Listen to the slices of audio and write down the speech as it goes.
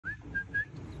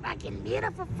fucking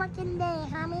beautiful fucking day,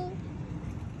 homie.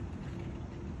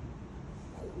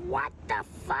 What the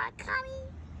fuck, homie?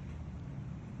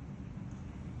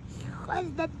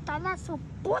 Hijos de toda su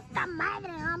puta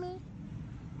madre, homie.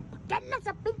 ¿Por qué no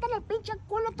se pintan el pinche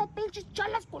culo estos pinches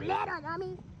cholos culeros,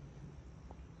 homie?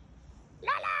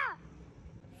 Lala!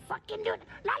 Fucking dude.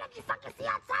 Lala, did you fucking see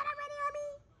outside already,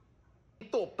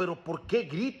 homie? Pero ¿por qué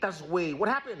gritas, güey? What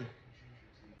happened?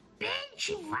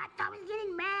 Pinche vato, I was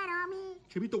getting mad, homie.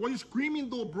 Chevito, why are you screaming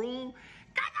though, bro?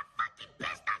 Cause I'm fucking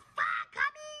pissed as fuck,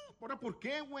 homie. ¿Ahora por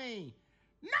qué, güey?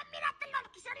 No, mírate lo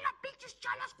que hicieron los pinches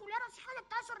cholos culeros, hijos de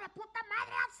toda su reputa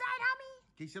madre outside, homie.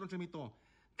 ¿Qué hicieron, Chemito?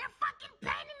 They're fucking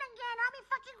painting again, homie.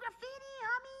 Fucking graffiti,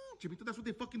 homie. Chemito, that's what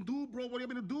they fucking do, bro. What are you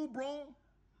gonna do, bro?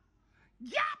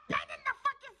 Yeah, painting the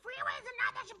fucking freeways and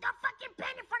all that shit. Don't fucking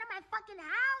paint in front of my fucking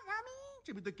house, homie.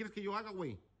 Chemito, ¿qué quieres que yo haga,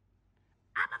 güey?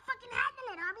 I'ma fucking handle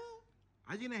it, homie.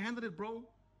 I didn't handle it, bro.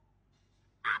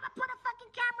 I'ma put a fucking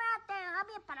camera out there,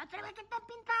 homie. Para otra vez que estén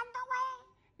pintando, güey.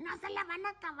 No se la van a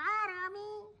acabar,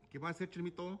 homie. ¿Qué va a hacer,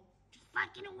 Chemito? Just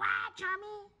fucking watch,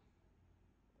 homie.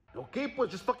 Okay, pues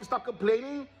just fucking stop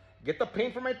complaining. Get the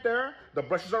paint from right there. The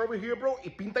brushes are over here, bro. Y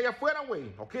pinta allá afuera,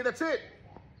 güey. Okay, that's it.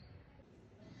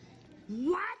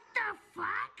 What the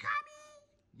fuck, homie?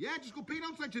 Yeah, just go paint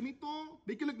outside, Chemito.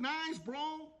 Make it look nice,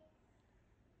 bro.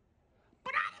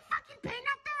 But I didn't fucking paint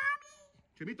out there,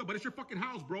 homie. Chemito, but it's your fucking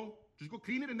house, bro. Just go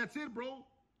clean it and that's it, bro.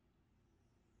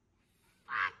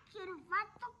 Fucking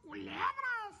vato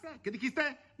culebra ese. ¿Qué dijiste?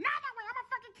 Nada, güey. I'm gonna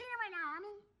fucking clean it right now,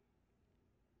 homie.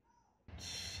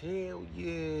 Che,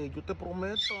 oye, yo te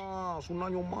prometas un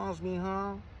año más,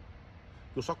 mija.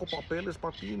 Yo saco papeles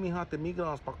para ti, mija, te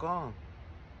migras para acá.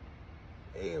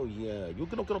 Oye, yo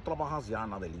que no quiero trabajar ya,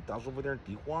 Nadelitas, over there en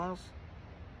Tijuas.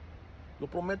 Yo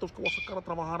prometo que voy a sacar a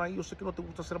trabajar ahí. Yo sé que no te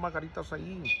gusta hacer margaritas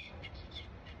ahí.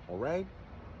 Alright?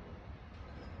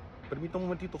 Permítame un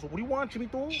momentito. So, what do you want,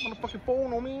 Chimito? On the fucking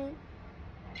phone, homie.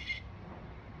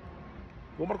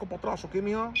 Yo marco para atrás, ¿ok,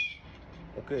 mija?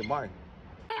 Okay, bye.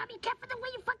 Hey, homie, careful the way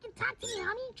you fucking talk to me,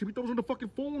 homie. Chimito was on the fucking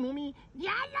phone, homie.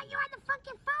 Yeah, I know you're on the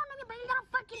fucking phone, homie, but you little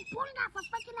fucking pulga for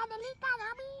fucking Adelita,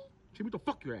 homie. Chimito,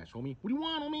 fuck your ass, homie. What do you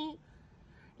want, homie?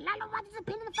 Lalo wants to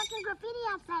paint the fucking graffiti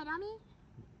outside, homie.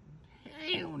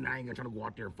 Hell, nah, I ain't gonna try to go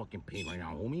out there and fucking paint right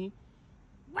now, homie.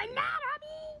 Why not,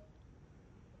 homie?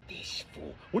 This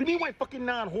fool. What do you mean, why fucking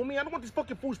not, homie? I don't want these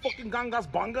fucking fools fucking gangas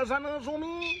bangas on us,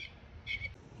 homie.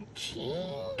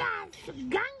 Chingas,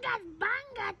 gangas,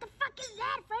 banga. What the fuck is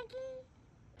that, Frankie?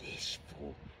 This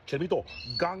fool. Chemito,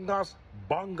 gangas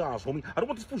bangas, homie. I don't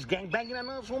want these fools gangbanging on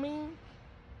us, homie.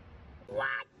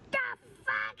 What the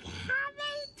fuck,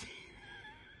 Javi?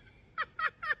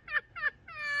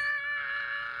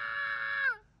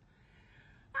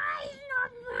 Ay, no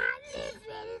mames,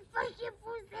 eres fucking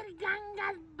fools ser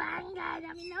gangas, bangas.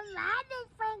 I mean, no mames,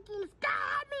 Frankie. Go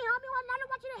help me, homie. Well, I don't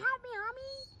want you to help me,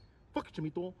 homie. Fuck it,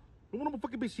 Chemito. No want no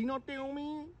fucking vecino out there,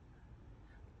 homie.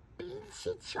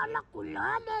 Pinche cholo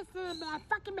culón ese.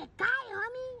 Fucking me cae,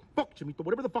 homie. Fuck, Chemito.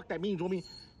 Whatever the fuck that means, homie.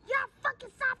 You're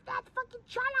fucking soft ass fucking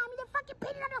cholo, homie. They're fucking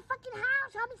painting on your fucking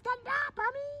house, homie. Stand up,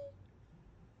 homie.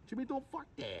 Chemito, fuck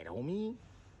that, homie.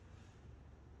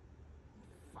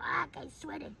 Fuck, I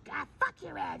swear to God. Fuck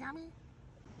your ass, homie.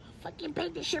 I'll fucking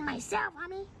paint this shit myself,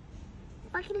 homie.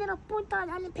 Fucking little puto,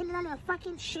 only painting on your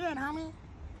fucking shit, homie.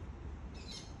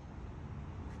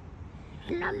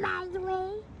 No más,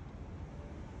 güey.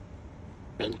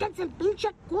 Píntense el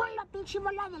pinche culo, pinche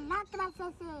bola de lacras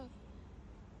ese.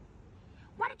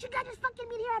 Why don't you guys just fucking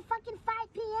meet here at fucking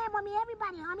 5 p.m., homie?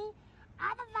 Everybody, homie.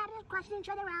 All the varios crossing each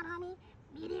other around, homie.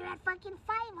 Meet here at fucking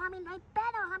 5, homie. No hay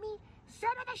pedo, homie.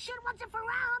 Settle the shit once and for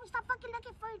all, homie. Stop fucking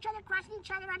looking for each other, crossing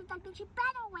each other around. Tal pinche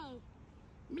pedo, güey.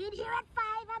 Meet here at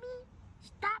 5, homie.